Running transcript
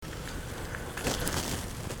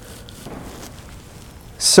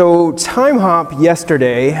So Time Hop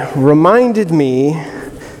yesterday reminded me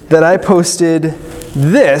that I posted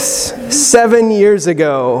this 7 years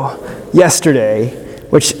ago yesterday,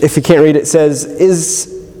 which, if you can't read it, says, is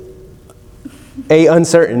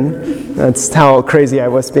uncertain, that's how crazy I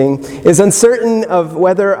was being, is uncertain of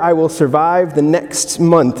whether I will survive the next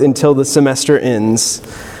month until the semester ends.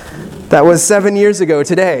 That was 7 years ago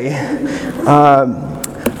today.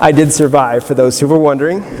 I did survive, for those who were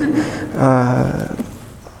wondering.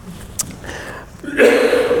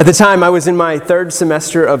 At the time, I was in my third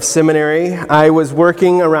semester of seminary. I was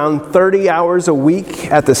working around 30 hours a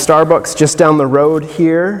week at the Starbucks just down the road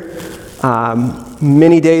here.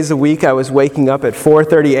 Many days a week, I was waking up at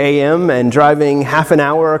 4:30 a.m. and driving half an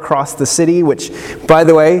hour across the city, which, by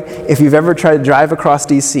the way, if you've ever tried to drive across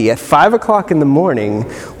D.C. at 5 o'clock in the morning,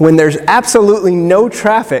 when there's absolutely no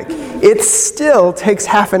traffic, it still takes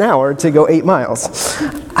half an hour to go 8 miles.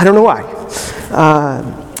 I don't know why.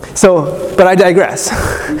 But I digress.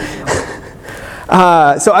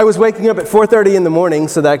 So I was waking up at 4:30 in the morning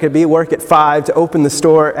so that I could be at work at 5 to open the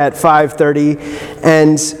store at 5:30.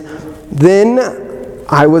 And then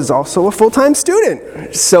I was also a full-time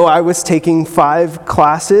student. So I was taking 5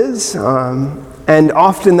 classes. And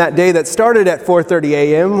often that day that started at 4:30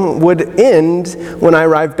 a.m. would end when I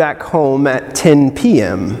arrived back home at 10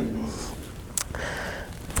 p.m.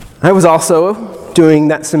 I was also doing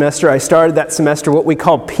that semester, I started that semester what we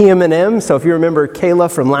call PM&M. So if you remember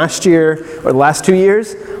Kayla from last year, or the last 2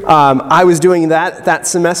 years, I was doing that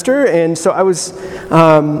semester. And so I was,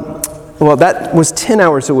 that was 10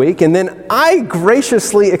 hours a week. And then I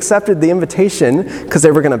graciously accepted the invitation, because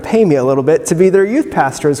they were going to pay me a little bit, to be their youth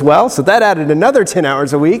pastor as well. So that added another 10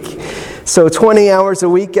 hours a week. So 20 hours a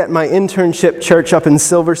week at my internship church up in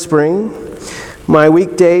Silver Spring. My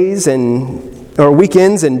weekdays or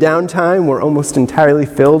weekends and downtime were almost entirely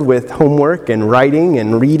filled with homework and writing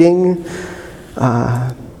and reading.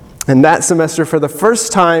 And that semester, for the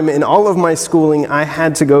first time in all of my schooling, I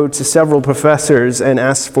had to go to several professors and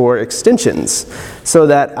ask for extensions so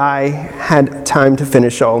that I had time to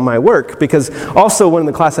finish all my work. Because also one of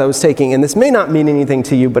the classes I was taking, and this may not mean anything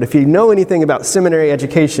to you, but if you know anything about seminary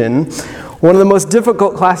education, one of the most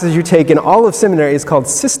difficult classes you take in all of seminary is called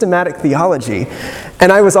systematic theology.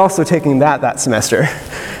 And I was also taking that semester.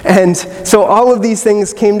 And so all of these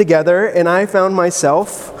things came together, and I found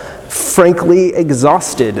myself frankly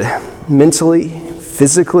exhausted, mentally,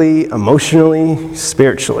 physically, emotionally,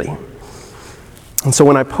 spiritually. And so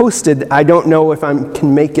when I posted, I don't know if I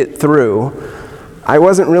can make it through, I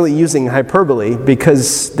wasn't really using hyperbole,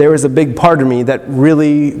 because there was a big part of me that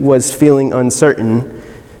really was feeling uncertain.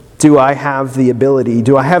 Do I have the ability,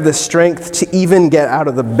 do I have the strength to even get out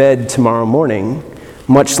of the bed tomorrow morning,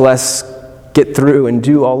 much less get through and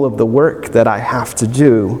do all of the work that I have to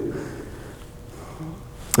do?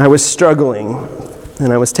 I was struggling,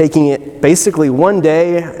 and I was taking it basically one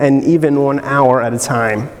day and even 1 hour at a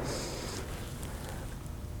time.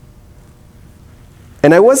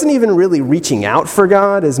 And I wasn't even really reaching out for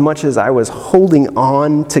God as much as I was holding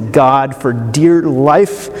on to God for dear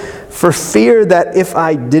life, for fear that if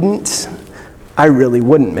I didn't, I really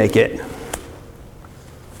wouldn't make it.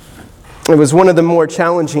 It was one of the more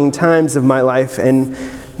challenging times of my life, and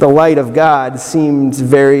the light of God seemed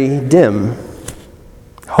very dim.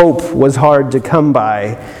 Hope was hard to come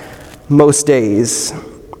by most days.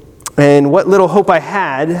 And what little hope I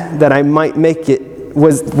had that I might make it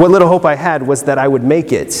was that I would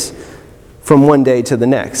make it from one day to the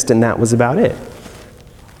next, and that was about it.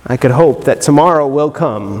 I could hope that tomorrow will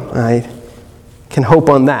come. I can hope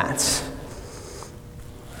on that.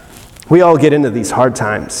 We all get into these hard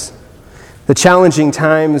times. The challenging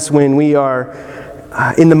times when we are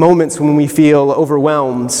in the moments when we feel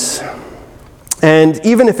overwhelmed. And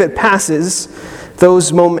even if it passes,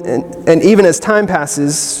 those moments, and even as time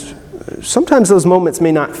passes, sometimes those moments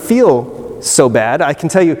may not feel so bad. I can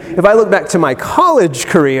tell you, if I look back to my college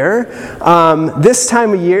career, this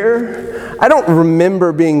time of year, I don't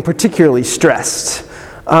remember being particularly stressed.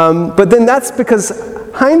 But then that's because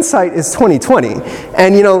hindsight is 20/20.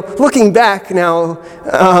 And looking back now,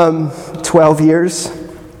 12 years,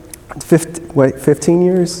 15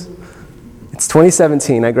 years? It's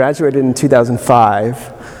 2017. I graduated in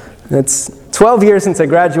 2005. That's 12 years since I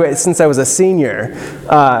graduated, since I was a senior.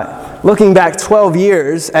 Looking back 12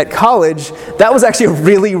 years at college, that was actually a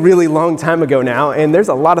really, really long time ago now, and there's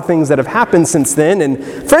a lot of things that have happened since then, and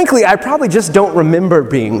frankly, I probably just don't remember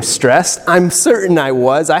being stressed. I'm certain I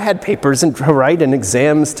was. I had papers to write and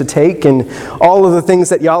exams to take and all of the things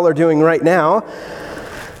that y'all are doing right now.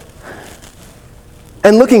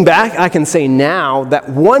 And looking back, I can say now that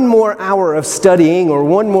one more hour of studying or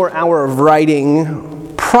one more hour of writing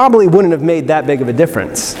probably wouldn't have made that big of a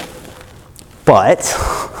difference. But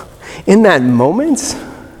in that moment,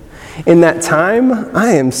 in that time,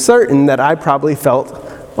 I am certain that I probably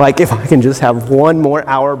felt like if I can just have one more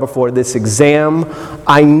hour before this exam,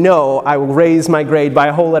 I know I will raise my grade by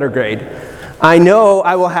a whole letter grade. I know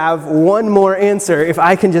I will have one more answer if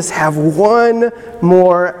I can just have one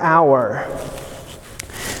more hour.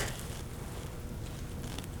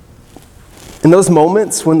 In those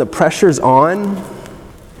moments when the pressure's on,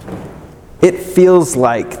 it feels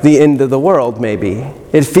like the end of the world, maybe.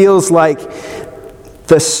 It feels like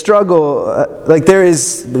the struggle, like there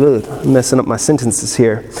is, I'm messing up my sentences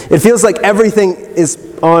here. It feels like everything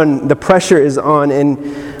is on, the pressure is on,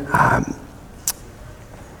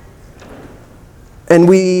 and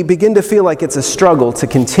we begin to feel like it's a struggle to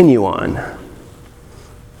continue on.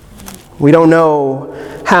 We don't know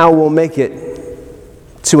how we'll make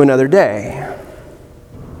it to another day.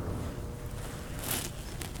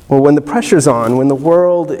 Well, when the pressure's on, when the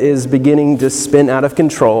world is beginning to spin out of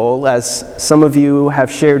control, as some of you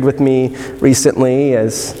have shared with me recently,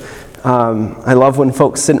 as I love when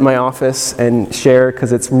folks sit in my office and share,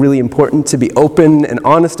 because it's really important to be open and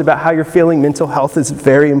honest about how you're feeling. Mental health is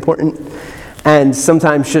very important. And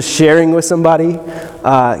sometimes just sharing with somebody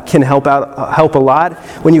can help a lot.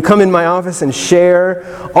 When you come in my office and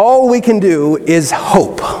share, all we can do is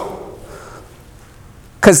hope.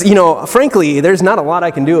 Because, frankly, there's not a lot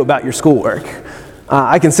I can do about your schoolwork.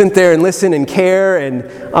 I can sit there and listen and care,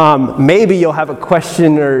 and maybe you'll have a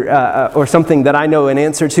question or something that I know an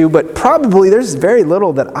answer to, but probably there's very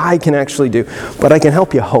little that I can actually do. But I can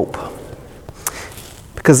help you hope.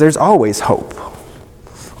 Because there's always hope.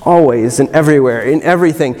 Always and everywhere, in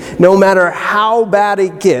everything. No matter how bad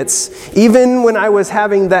it gets, even when I was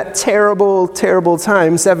having that terrible, terrible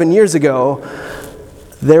time 7 years ago,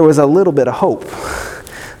 there was a little bit of hope.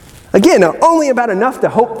 Again, only about enough to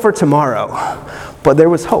hope for tomorrow, but there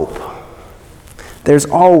was hope. There's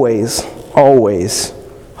always, always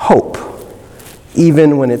hope,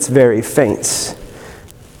 even when it's very faint,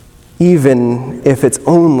 even if it's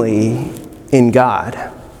only in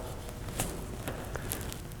God.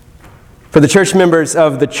 For the church members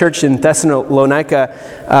of the church in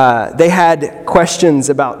Thessalonica, they had questions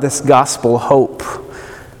about this gospel hope,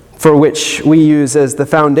 for which we use as the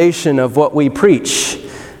foundation of what we preach.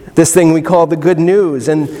 This thing we call the good news.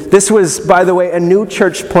 And this was, by the way, a new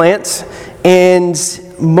church plant and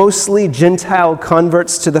mostly Gentile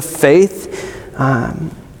converts to the faith.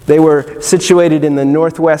 They were situated in the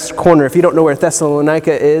northwest corner. If you don't know where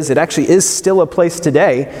Thessalonica is, it actually is still a place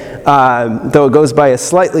today, though it goes by a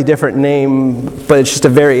slightly different name, but it's just a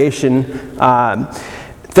variation.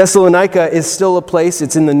 Thessalonica is still a place.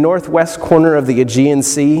 It's in the northwest corner of the Aegean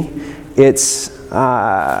Sea. It's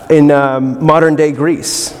in modern-day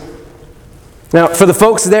Greece. Now, for the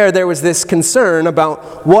folks there was this concern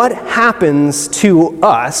about what happens to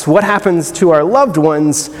us, what happens to our loved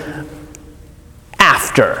ones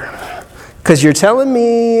after. Because you're telling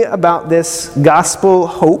me about this gospel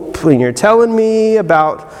hope, and you're telling me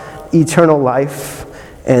about eternal life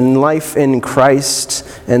and life in Christ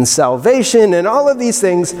and salvation and all of these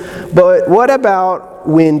things, but what about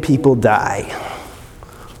when people die?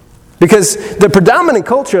 Because the predominant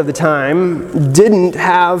culture of the time didn't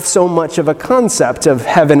have so much of a concept of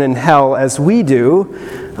heaven and hell as we do.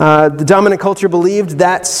 The dominant culture believed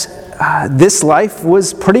that this life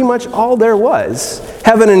was pretty much all there was.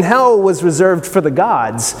 Heaven and hell was reserved for the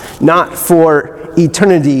gods, not for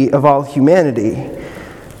eternity of all humanity.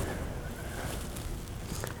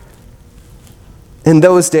 In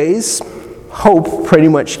those days, hope pretty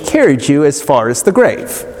much carried you as far as the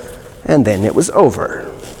grave, and then it was over.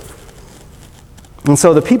 And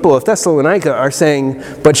so the people of Thessalonica are saying,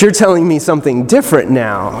 but you're telling me something different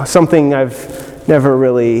now, something I've never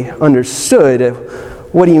really understood.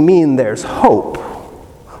 What do you mean there's hope?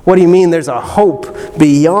 What do you mean there's a hope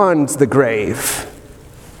beyond the grave?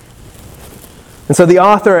 And so the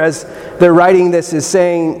author, as they're writing this, is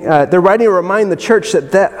saying, they're writing to remind the church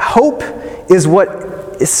that hope is what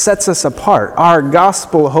sets us apart. Our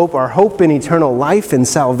gospel hope, our hope in eternal life and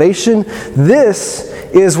salvation, this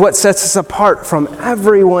is what sets us apart from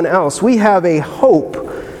everyone else. We have a hope.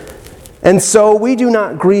 And so we do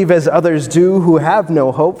not grieve as others do who have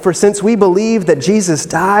no hope. For since we believe that Jesus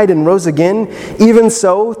died and rose again, even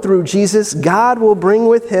so, through Jesus, God will bring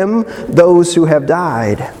with him those who have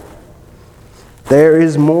died. There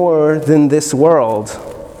is more than this world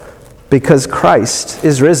because Christ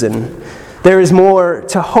is risen. There is more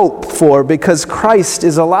to hope for because Christ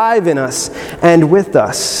is alive in us and with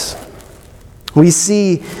us. We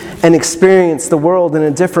see and experience the world in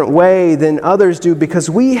a different way than others do because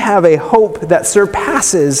we have a hope that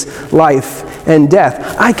surpasses life and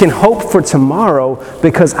death. I can hope for tomorrow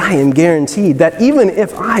because I am guaranteed that even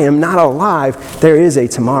if I am not alive, there is a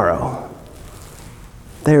tomorrow.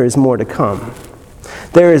 There is more to come.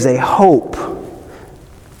 There is a hope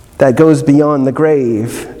that goes beyond the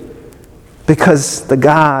grave because the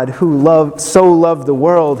God who so loved the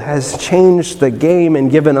world has changed the game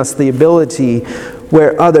and given us the ability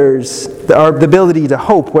the ability to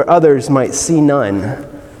hope where others might see none.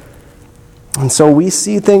 And so we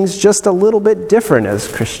see things just a little bit different as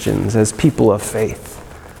Christians, as people of faith.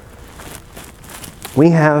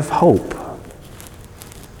 We have hope.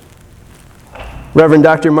 Reverend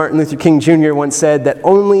Dr. Martin Luther King Jr. once said that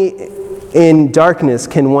only in darkness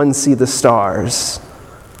can one see the stars.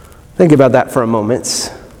 Think about that for a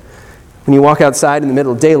moment. When you walk outside in the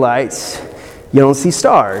middle of daylight, you don't see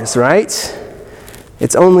stars, right?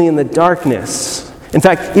 It's only in the darkness. In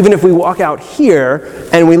fact, even if we walk out here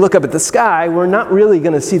and we look up at the sky, we're not really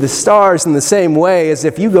going to see the stars in the same way as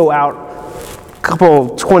if you go out a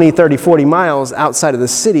couple 20, 30, 40 miles outside of the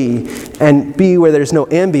city and be where there's no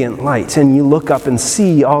ambient light and you look up and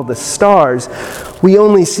see all the stars. We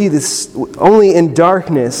only see this, only in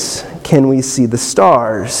darkness can we see the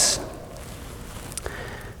stars.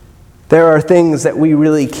 There are things that we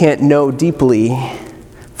really can't know deeply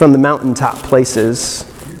from the mountaintop places,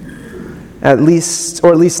 at least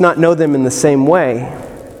not know them in the same way.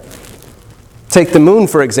 Take the moon,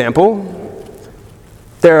 for example.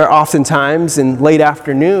 There are often times in late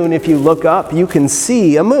afternoon, if you look up, you can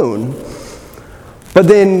see a moon. But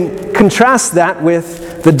then contrast that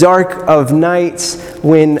with the dark of night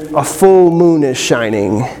when a full moon is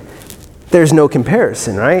shining. There's no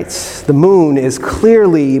comparison, right? The moon is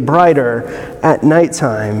clearly brighter at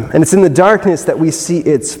nighttime, and it's in the darkness that we see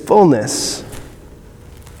its fullness.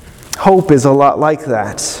 Hope is a lot like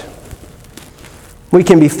that. We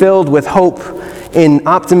can be filled with hope in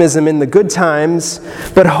optimism in the good times,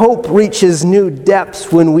 but hope reaches new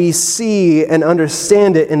depths when we see and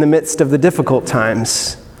understand it in the midst of the difficult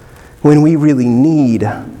times, when we really need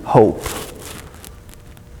hope.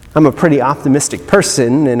 I'm a pretty optimistic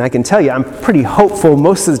person, and I can tell you I'm pretty hopeful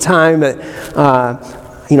most of the time that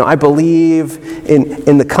I believe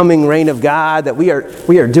in the coming reign of God, that we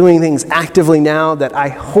are doing things actively now, that I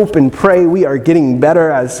hope and pray we are getting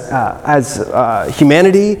better as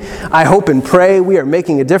humanity. I hope and pray we are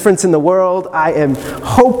making a difference in the world. I am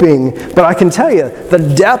hoping, but I can tell you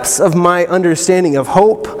the depths of my understanding of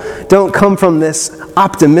hope don't come from this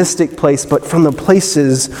optimistic place, but from the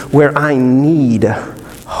places where I need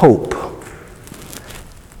hope.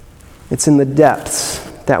 It's in the depths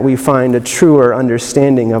that we find a truer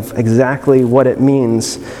understanding of exactly what it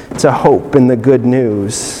means to hope in the good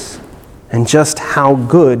news and just how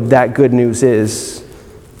good that good news is.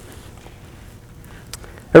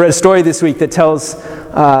 I read a story this week that tells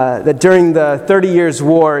that during the 30 Years'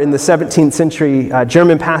 War in the 17th century,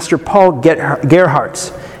 German pastor Paul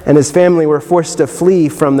Gerhardt and his family were forced to flee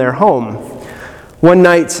from their home. One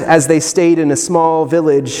night, as they stayed in a small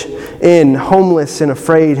village inn, homeless and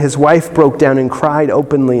afraid, his wife broke down and cried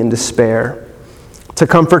openly in despair. To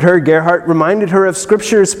comfort her, Gerhardt reminded her of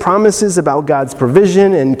Scripture's promises about God's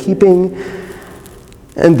provision and keeping.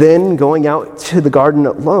 And then, going out to the garden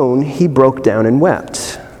alone, he broke down and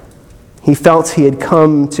wept. He felt he had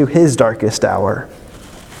come to his darkest hour.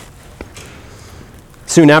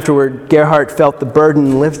 Soon afterward, Gerhardt felt the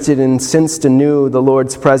burden lifted and sensed anew the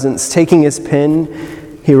Lord's presence. Taking his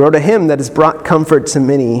pen, he wrote a hymn that has brought comfort to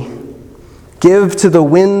many. Give to the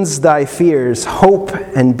winds thy fears, hope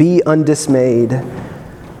and be undismayed.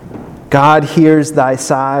 God hears thy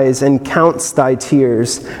sighs and counts thy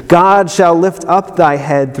tears. God shall lift up thy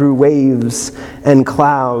head through waves and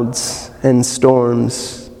clouds and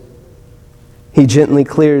storms. He gently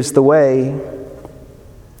clears the way.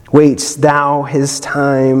 Waits thou his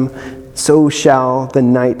time, so shall the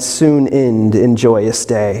night soon end in joyous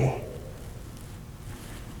day.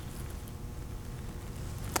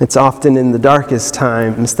 It's often in the darkest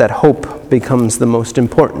times that hope becomes the most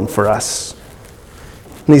important for us.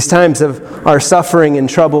 In these times of our suffering and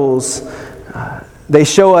troubles, they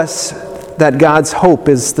show us that God's hope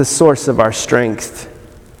is the source of our strength.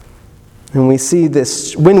 And when we see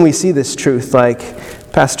this truth,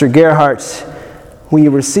 like Pastor Gerhardt, we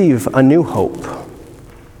receive a new hope.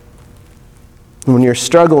 When you're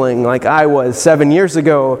struggling like I was 7 years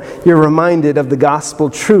ago, you're reminded of the gospel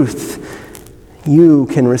truth. You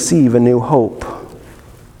can receive a new hope.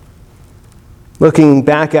 Looking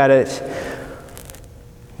back at it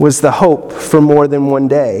was the hope for more than one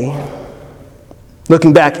day.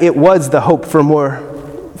 Looking back, it was the hope for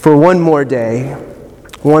one more day,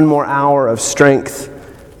 one more hour of strength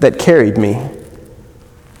that carried me.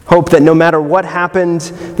 Hope that no matter what happened,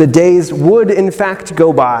 the days would in fact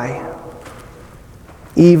go by,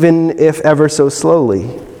 even if ever so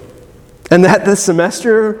slowly. And that the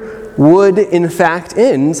semester would in fact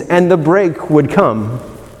end and the break would come.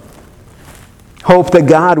 Hope that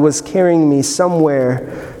God was carrying me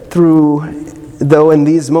somewhere through, though in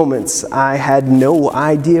these moments I had no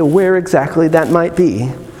idea where exactly that might be.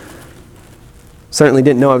 Certainly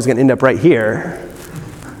didn't know I was going to end up right here.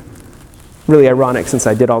 Really ironic since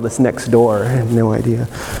I did all this next door. I had no idea.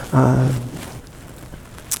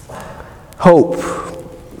 Hope.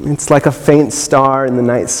 It's like a faint star in the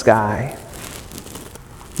night sky,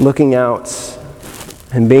 looking out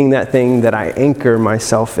and being that thing that I anchor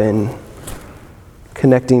myself in,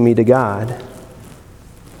 connecting me to God.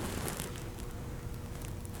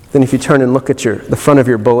 Then if you turn and look at the front of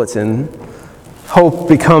your bulletin, hope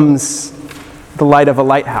becomes the light of a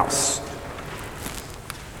lighthouse.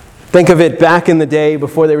 Think of it back in the day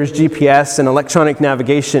before there was GPS and electronic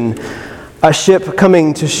navigation, a ship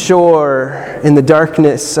coming to shore in the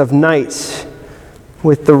darkness of night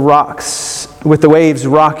with the waves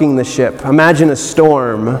rocking the ship. Imagine a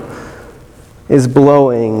storm is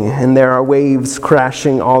blowing and there are waves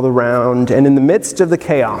crashing all around, and in the midst of the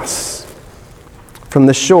chaos, from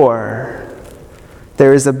the shore,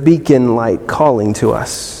 there is a beacon light calling to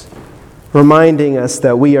us, reminding us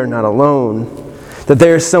that we are not alone, that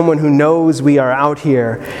there is someone who knows we are out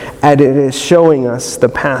here, and it is showing us the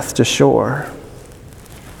path to shore.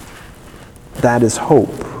 That is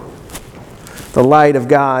hope. The light of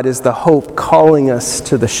God is the hope calling us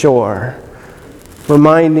to the shore,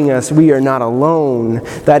 reminding us we are not alone,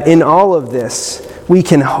 that in all of this, we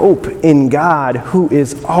can hope in God who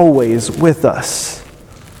is always with us,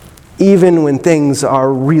 even when things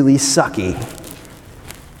are really sucky.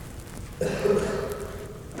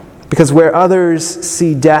 Because where others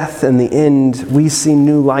see death and the end, we see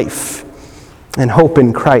new life and hope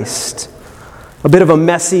in Christ. A bit of a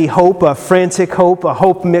messy hope, a frantic hope, a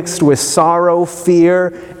hope mixed with sorrow,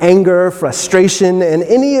 fear, anger, frustration, and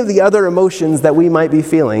any of the other emotions that we might be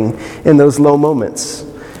feeling in those low moments.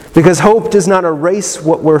 Because hope does not erase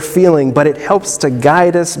what we're feeling, but it helps to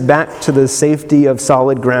guide us back to the safety of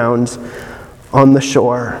solid ground on the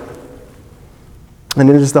shore. And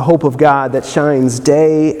it is the hope of God that shines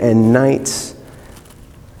day and night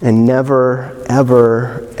and never,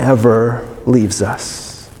 ever, ever leaves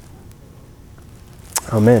us.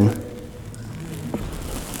 Amen.